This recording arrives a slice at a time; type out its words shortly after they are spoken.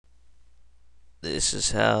This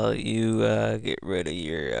is how you get rid of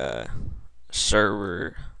your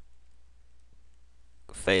server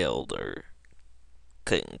failed or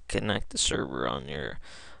couldn't connect the server on your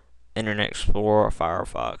Internet Explorer or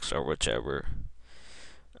Firefox or whichever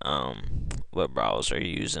web browser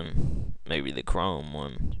you're using. Maybe the Chrome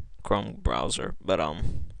one, Chrome browser. But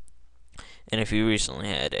and if you recently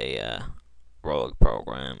had a rogue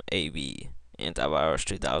program, AB Antivirus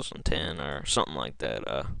 2010 or something like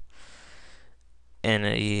that, and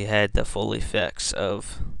you had the full effects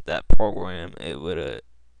of that program, it would have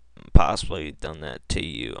possibly done that to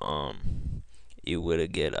you. You would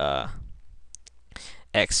have get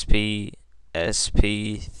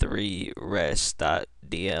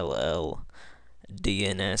xpsp3res.dll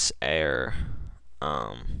DNS error.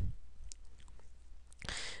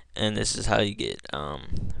 And this is how you get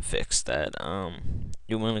fix that.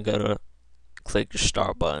 You want to go to click your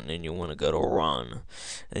start button and you want to go to run,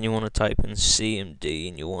 and you want to type in cmd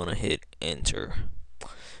and you want to hit enter,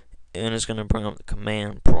 and it's going to bring up the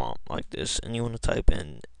command prompt like this, and you want to type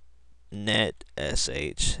in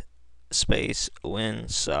netsh space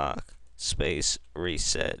winsock space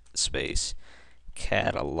reset space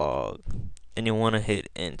catalog, and you want to hit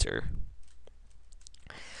enter.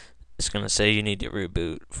 It's going to say you need to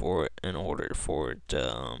reboot for it in order for it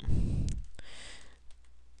to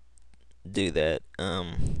do that.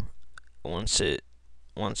 Once it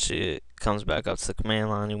comes back up to the command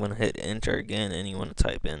line, you want to hit enter again, and you want to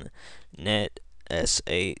type in netsh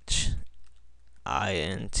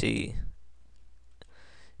int.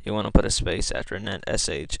 You want to put a space after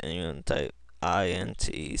netsh, and you want to type int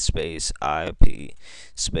space ip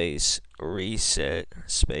space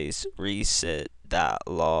reset.log,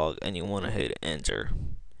 and you want to hit enter.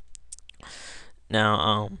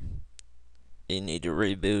 Now you need to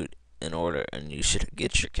reboot in order, and you should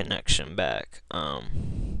get your connection back.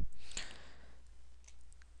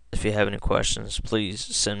 If you have any questions, please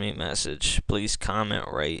send me a message. Please comment,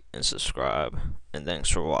 rate, and subscribe. And thanks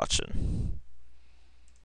for watching.